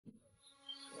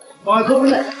混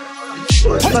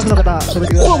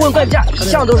混干架一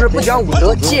向都是不讲武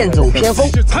德、剑走偏锋，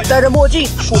戴着墨镜，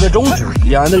竖着中指，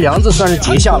两人的梁子算是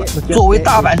结下了。作为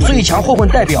大阪最强混混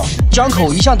代表，江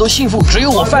口一向都信奉只有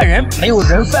我犯人，没有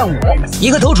人犯我。一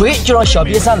个头锤就让小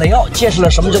瘪三雷奥见识了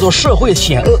什么叫做社会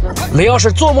险恶。雷奥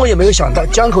是做梦也没有想到，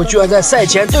江口居然在赛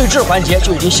前对峙环节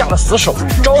就已经下了死手，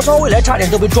招商未来差点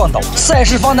都被撞倒。赛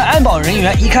事方的安保人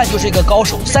员一看就是一个高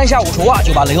手，3下5除2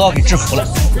就把雷奥给制服了。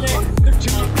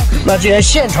那既然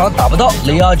现场打不到，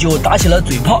雷奥就打起了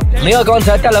嘴炮。雷奥刚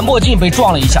才戴了墨镜被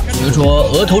撞了一下，比如说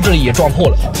额头这里也撞破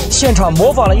了。现场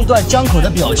模仿了一段江口的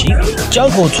表情，江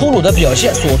口粗鲁的表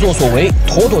现，所作所为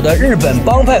妥妥的日本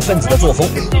帮派分子的作风。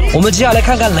我们接下来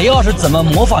看看雷奥是怎么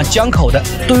模仿江口的。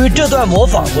对于这段模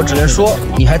仿，我只能说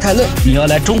你还太嫩，你要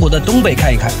来中国的东北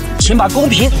看一看。请把公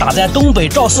屏打在东北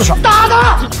赵四上。打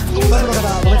的！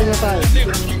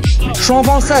双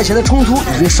方赛前的冲突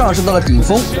已经上升到了顶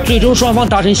峰，最终双方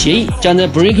达成协议，将在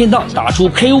breakingdown 打出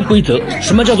KO 规则。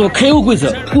什么叫做 KO 规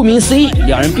则？顾名思义，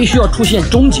两人必须要出现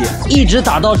终结，一直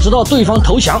打到直到对方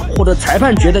投降或者裁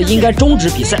判觉得应该终止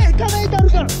比赛。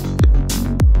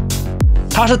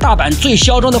他是大阪最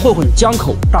嚣张的混混江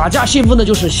口，打架信奉的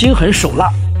就是心狠手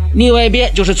辣。另外一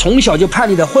边就是从小就叛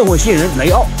逆的混混新人雷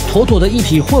奥，妥妥的一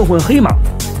匹混混黑马。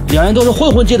两人都是混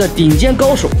混界的顶尖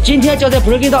高手，今天将在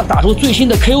breakingdown 打出最新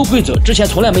的 KO 规则，之前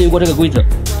从来没有过这个规则。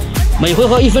每回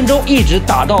合1分钟，一直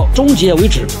打到终结为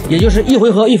止，也就是一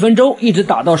回合1分钟，一直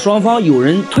打到双方有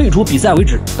人退出比赛为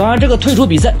止。当然，这个退出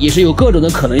比赛也是有各种的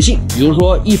可能性，比如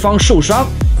说一方受伤，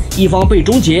一方被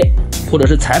终结，或者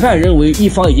是裁判认为一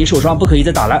方已经受伤不可以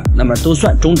再打了，那么都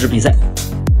算终止比赛。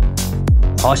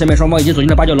好，下面双方已经走进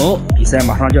了8角笼，比赛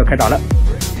马上就要开打了。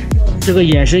这个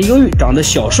眼神忧郁、长得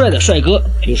小帅的帅哥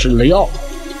就是雷奥。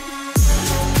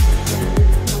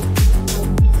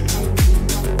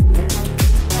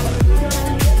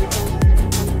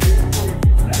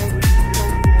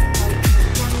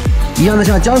一样的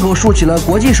向江口竖起了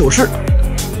国际手势，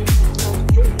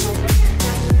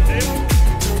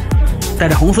带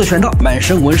着红色拳套、满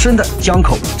身纹身的江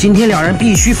口。今天两人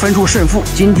必须分出胜负，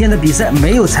今天的比赛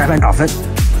没有裁判打分。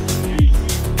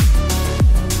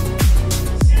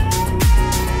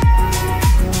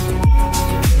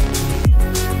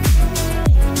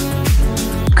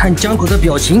看江口的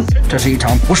表情，这是一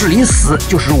场不是你死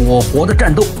就是我活的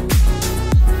战斗。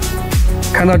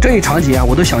看到这一场景啊，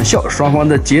我都想笑，双方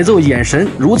的节奏、眼神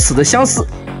如此的相似。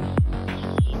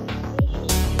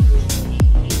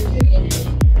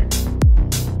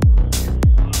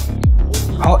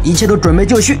好，一切都准备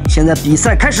就绪，现在比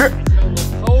赛开始。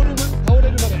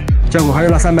江口还有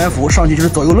了3板斧，上去就是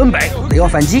左右轮摆，雷奥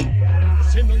反击。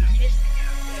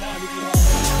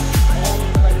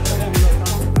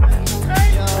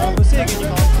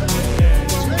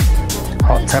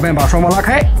好，裁判把双方拉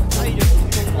开。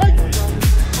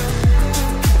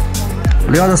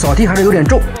雷奥的扫踢还是有点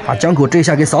重，把江口这一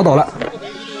下给扫倒了。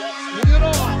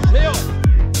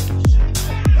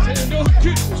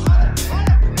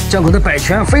江口的摆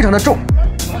拳非常的重。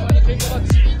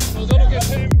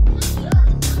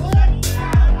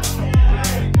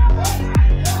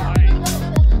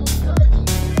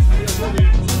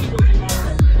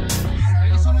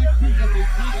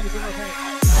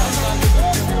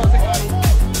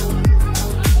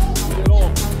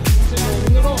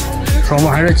双方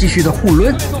还是继续的互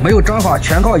抡，没有章法，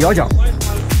全靠摇脚。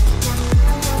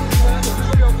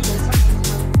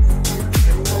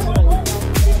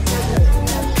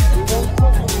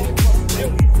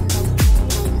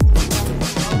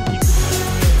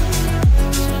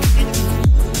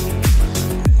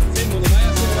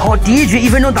好，第一局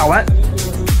1分钟打完。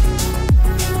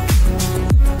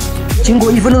经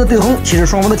过1分钟的对轰，其实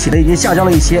双方的体能已经下降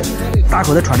了一些，大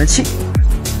口的喘着气。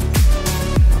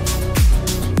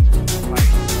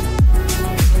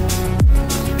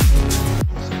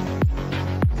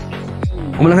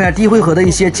我们来看下第一回合的一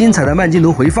些精彩的慢镜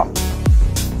头回放。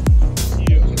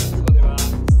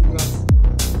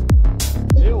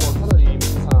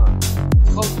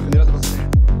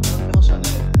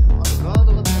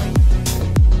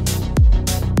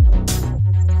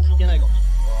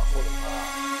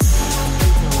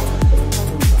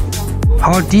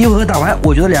好，第一回合打完，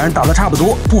我觉得两人打得差不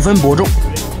多，不分伯仲。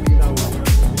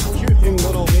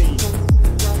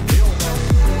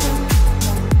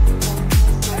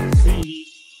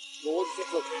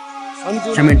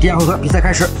下面第2回合比赛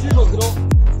开始。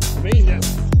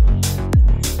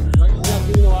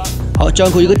好，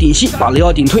江口一个顶膝把雷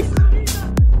奥顶退。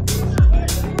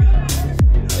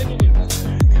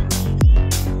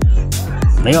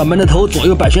雷奥闷着头左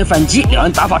右摆拳反击，两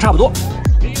人打法差不多。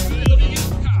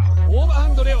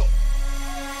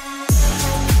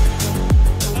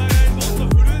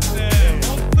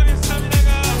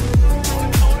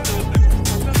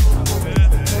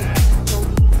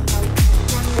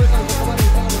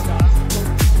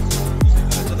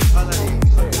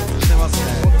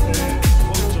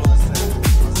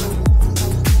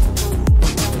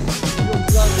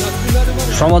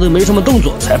双方都没什么动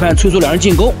作，裁判催促两人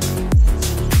进攻。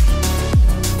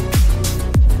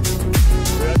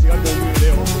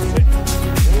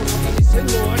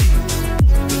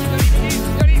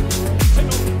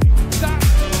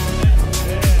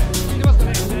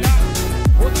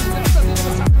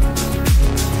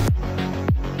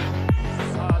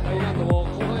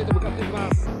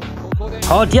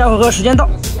好，第二回合时间到，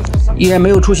依然没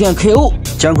有出现 KO，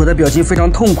 江口的表情非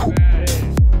常痛苦。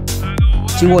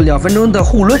经过2分钟的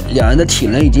互抡，两人的体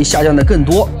能已经下降的更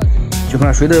多，就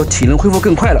看谁的体能恢复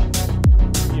更快了。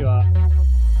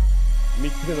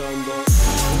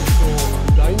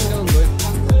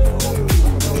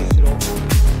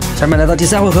下面来到第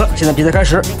3回合，现在比赛开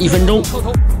始，1分钟。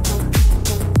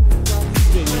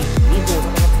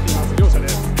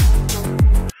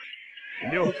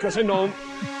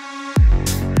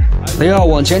雷奥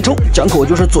往前冲，江口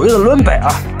就是左右的抡摆啊。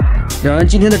两人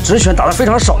今天的直拳打得非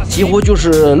常少，几乎就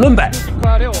是抡摆。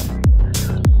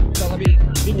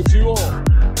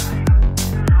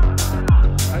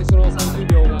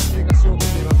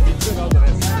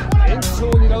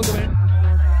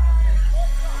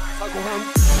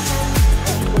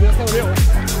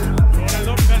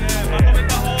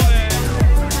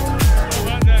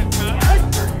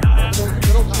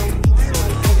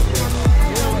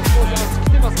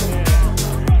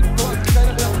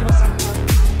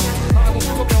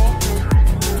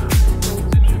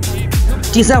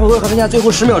第3回合还剩下最后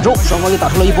10秒钟，双方又打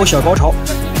出了一波小高潮。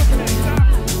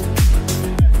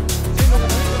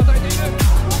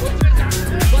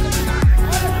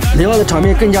雷奥的场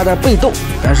面更加的被动，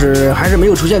但是还是没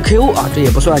有出现 KO 啊，这也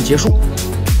不算结束。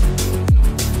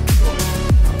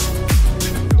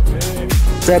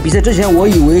在比赛之前，我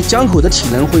以为江口的体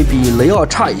能会比雷奥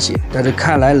差一些，但是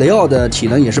看来雷奥的体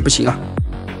能也是不行啊。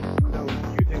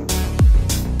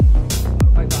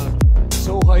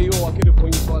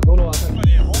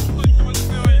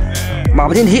马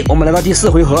不停蹄，我们来到第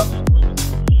4回合。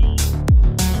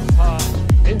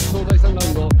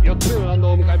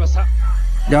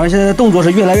两人现在的动作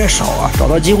是越来越少啊，找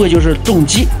到机会就是重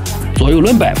击、左右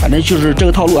抡摆，反正就是这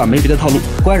个套路啊，没别的套路。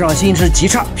观赏性是极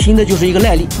差，拼的就是一个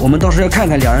耐力。我们到时候要看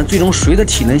看两人最终谁的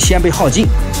体能先被耗尽。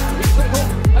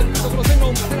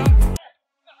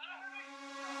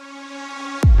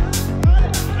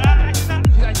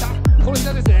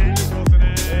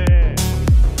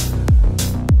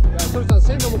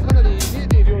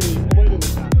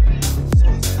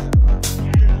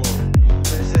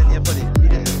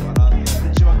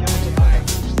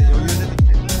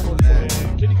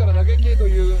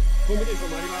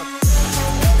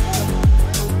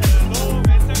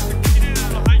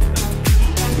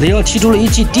雷奥踢出了一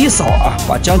记低扫啊，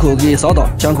把江口给扫倒。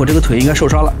江口这个腿应该受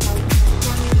伤了。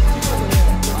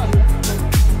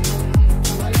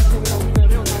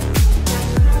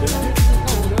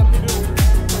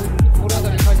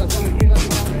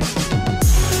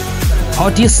好，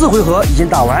第4回合已经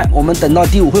打完，我们等到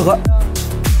第5回合。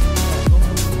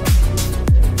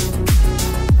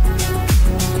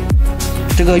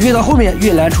这个越到后面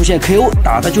越难出现 KO，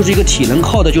 打的就是一个体能，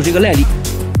耗的就是一个耐力。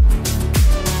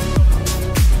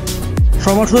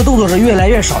双方出的动作是越来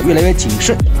越少，越来越谨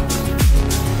慎。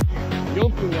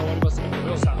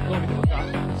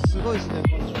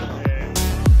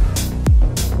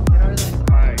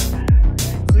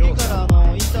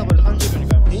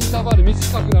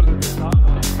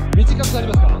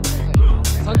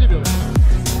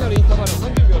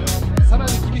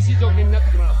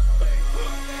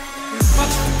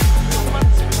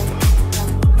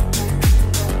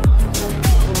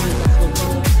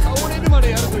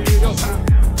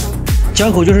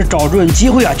江口就是找准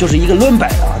机会啊，就是一个抡摆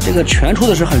啊，这个拳出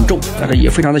的是很重，但是也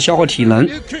非常的消耗体能。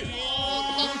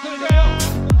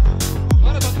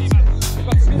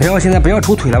雷奥现在不要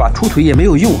出腿了吧，出腿也没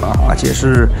有用啊，而且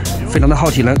是非常的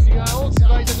耗体能。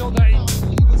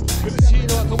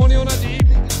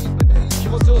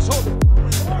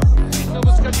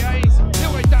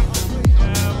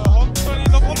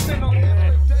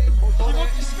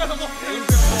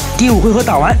第5回合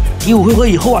打完，第5回合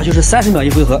以后啊，就是30秒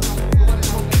一回合。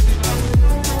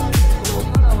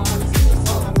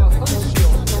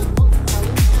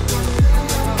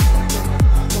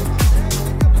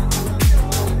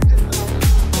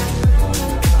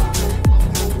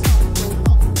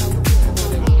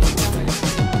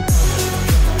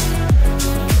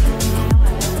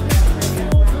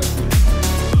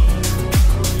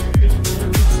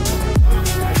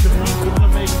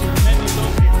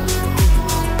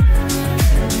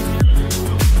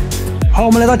好，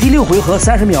我们来到第6回合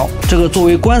，30秒。这个作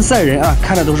为观赛人啊，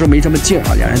看的都是没什么劲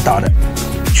啊，两人打的，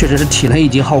确实是体能已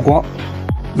经耗光。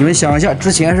你们想一下，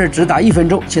之前是只打1分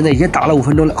钟，现在已经打了5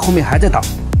分钟了，后面还在打。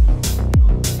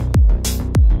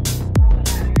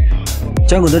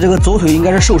江口的这个左腿应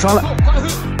该是受伤了。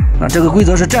啊，这个规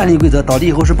则是站立规则，倒地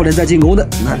以后是不能再进攻的。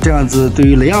那这样子对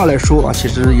于雷奥来说啊，其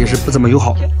实也是不怎么友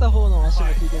好。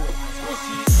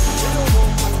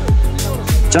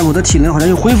江口的体能好像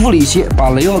又恢复了一些，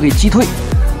把雷奥给击退。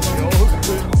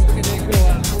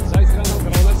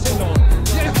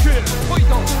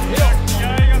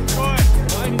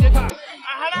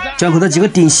江口的几个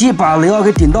顶膝把雷奥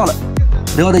给顶到了，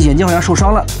雷奥的眼睛好像受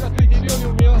伤了。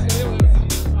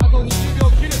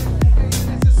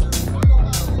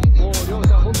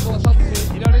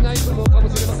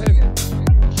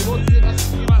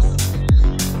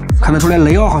看得出来，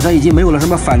雷奥好像已经没有了什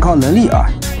么反抗能力啊！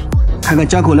看看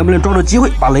江口能不能抓住机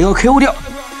会把雷奥 KO 掉。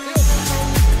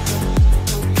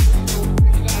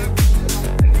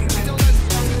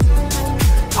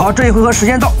好，这一回合时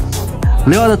间到，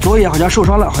雷奥的左眼好像受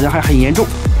伤了，好像还很严重。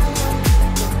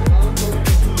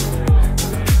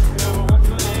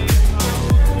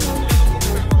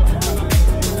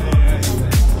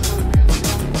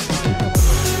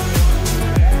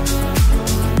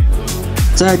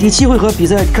在第7回合比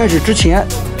赛开始之前，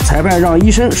裁判让医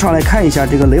生上来看一下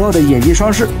这个雷奥的眼睛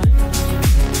伤势。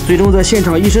最终在现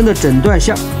场医生的诊断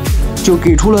下，就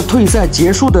给出了退赛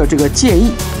结束的这个建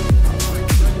议。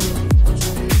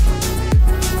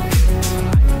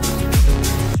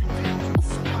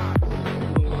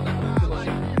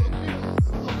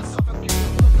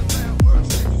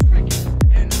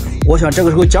我想这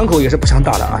个时候江口也是不想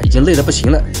打了啊，已经累得不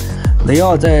行了。雷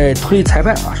奥在推裁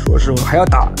判啊，说是还要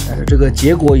打，但是这个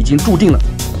结果已经注定了。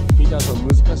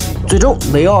最终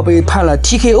雷奥被判了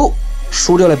TKO，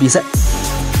 输掉了比赛。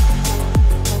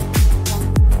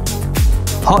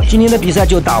好，今天的比赛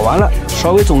就打完了。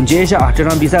稍微总结一下啊，这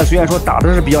场比赛虽然说打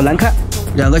的是比较难看，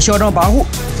两个嚣张跋扈，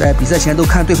在比赛前都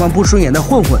看对方不顺眼的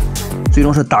混混，最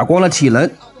终是打光了体能。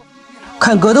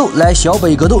看格斗来小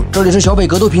北格斗，这里是小北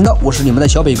格斗频道，我是你们的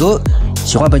小北哥。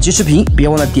喜欢本期视频，别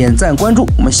忘了点赞关注，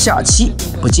我们下期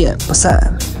不见不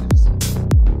散。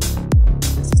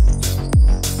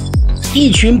一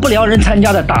群不良人参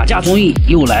加的打架综艺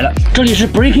又来了，这里是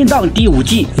Breaking Down 第5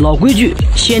季，老规矩，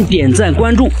先点赞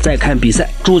关注，再看比赛。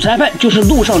主裁判就是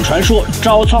路上传说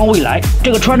招仓未来，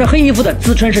这个穿着黑衣服的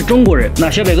自称是中国人。那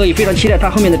小北哥也非常期待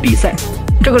他后面的比赛。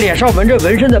这个脸上纹着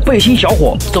纹身的背心小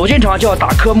伙走进场就要打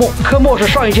科莫，科莫是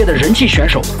上一届的人气选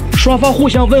手，双方互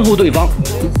相问候对方。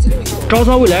招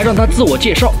仓未来让他自我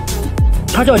介绍，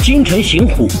他叫金城行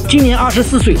虎，今年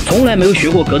24岁，从来没有学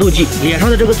过格斗技，脸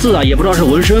上的这个字啊，也不知道是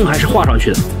纹身还是画上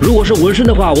去的。如果是纹身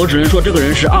的话，我只能说这个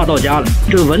人是二到家了，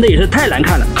这个纹的也是太难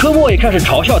看了。科莫也开始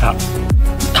嘲笑他，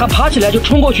他爬起来就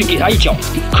冲过去给他一脚，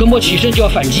科莫起身就要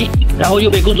反击，然后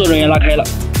又被工作人员拉开了。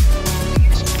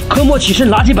科莫起身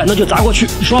拿起板凳就砸过去，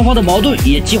双方的矛盾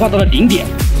也激化到了顶点。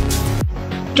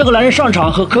这个男人上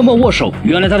场和科莫握手，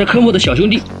原来他是科莫的小兄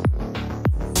弟。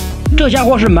这家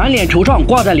伙是满脸惆怅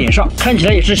挂在脸上，看起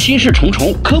来也是心事重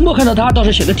重。科莫看到他倒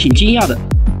是显得挺惊讶的。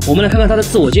我们来看看他的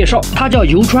自我介绍，他叫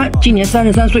游川，今年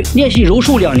33岁，练习柔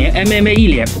术2年 ，MMA 1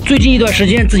年。最近一段时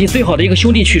间自己最好的一个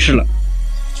兄弟去世了，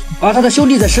而他的兄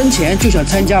弟在生前就想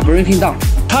参加 Breaking Down，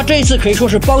 他这一次可以说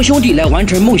是帮兄弟来完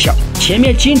成梦想。前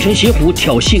面金城邪虎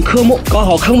挑衅科莫，刚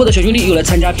好科莫的小兄弟又来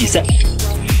参加比赛，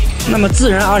那么自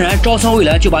然而然招仓未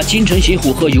来就把金城邪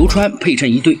虎和游川配成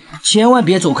一对。千万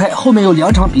别走开，后面有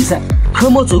2场比赛。科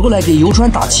莫走过来给游川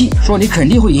打气，说你肯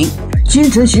定会赢。金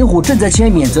城邪虎正在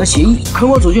签免责协议，科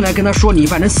莫走进来跟他说，你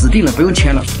反正死定了，不用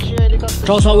签了。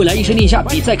招仓未来一声令下，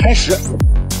比赛开始。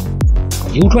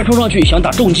游川冲上去想打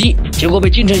重击，结果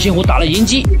被金城邪虎打了迎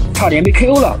击，差点被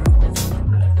KO 了。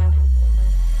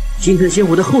金城邪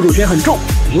虎的后手拳很重，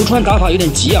游川打法有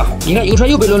点急啊！你看游川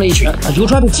又被抡了一拳，游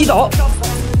川被击倒。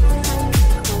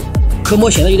科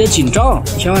莫显得有点紧张，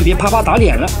千万别啪啪打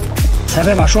脸了。裁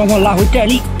判把双方拉回站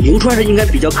立，游川是应该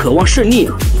比较渴望胜利，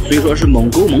所以说是猛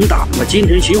勾猛打。那么金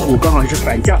城邪虎刚好也是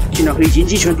反架，经常可以迎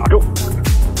击拳打中。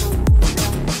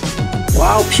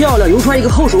哇哦，漂亮！游川一个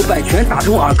后手摆拳打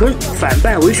中耳根，反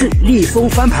败为胜，逆风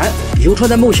翻盘。游川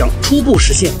的梦想初步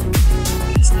实现。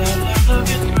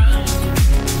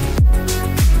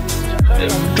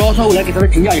招仓未来给他的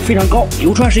评价也非常高，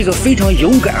游川是一个非常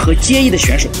勇敢和坚毅的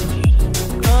选手。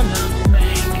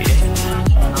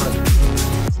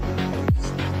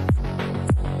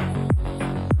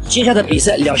接下来的比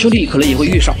赛，两兄弟可能也会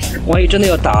遇上，万一真的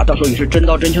要打，到时候也是真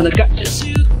刀真枪的干。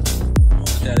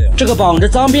这个绑着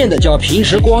脏辫的叫平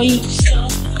时光一，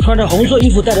穿着红色衣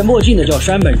服戴着墨镜的叫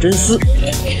山本真司，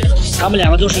他们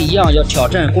两个都是一样，要挑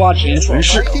战瓜田纯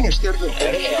氏。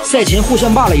赛前互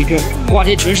相骂了一阵，瓜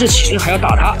田纯氏起身还要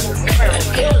打他。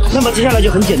那么接下来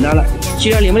就很简单了，既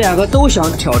然你们两个都想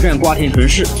挑战瓜田纯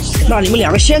氏，那你们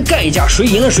两个先干一架，谁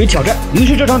赢了谁挑战。于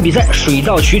是这场比赛水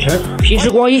到渠成，平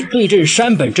时光一对阵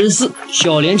山本真司，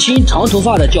小年轻长头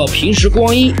发的叫平时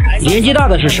光一，年纪大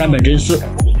的是山本真司。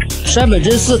山本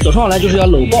真司走上来就是要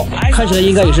搂抱，看起来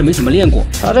应该也是没怎么练过，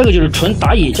他这个就是纯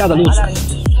打野架的路子。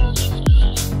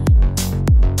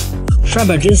山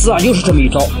本真司啊，又是这么一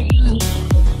招。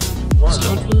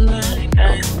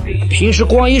平时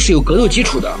光一是有格斗基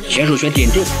础的，前手拳点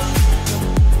阵，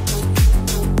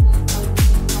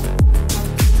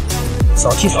扫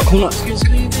踢扫空了。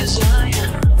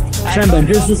山本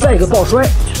真司再一个抱摔，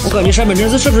我感觉山本真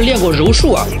司是不是练过柔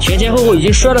术啊？前前后后已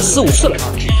经摔了4、5次了。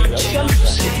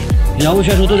两位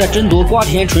选手都在争夺瓜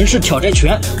田纯氏挑战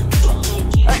权。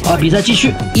比赛继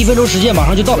续，1分钟时间马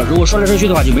上就到了，如果摔来摔去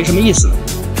的话就没什么意思了。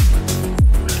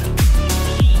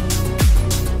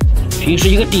平时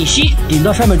一个顶膝顶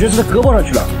到山本真司的胳膊上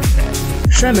去了，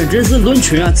山本真司抡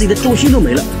拳啊，自己的重心都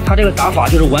没了，他这个打法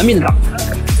就是玩命的打。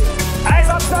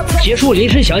结束铃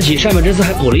声响起，山本真司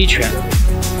还补了一拳。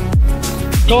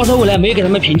招生未来没给他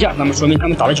们评价，那么说明他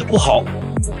们打的就不好，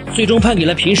最终判给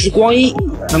了平时光一。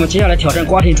那么接下来挑战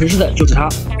瓜田纯氏的就是他，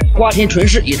瓜田纯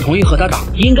氏也同意和他打，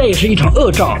应该也是一场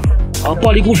恶仗。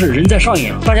暴力故事仍在上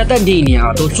演，大家淡定一点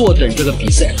啊，都坐等这个比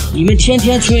赛。你们天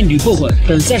天吹女混混，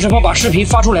等赛事方把视频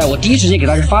发出来，我第一时间给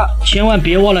大家发，千万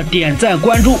别忘了点赞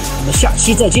关注。我们下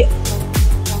期再见。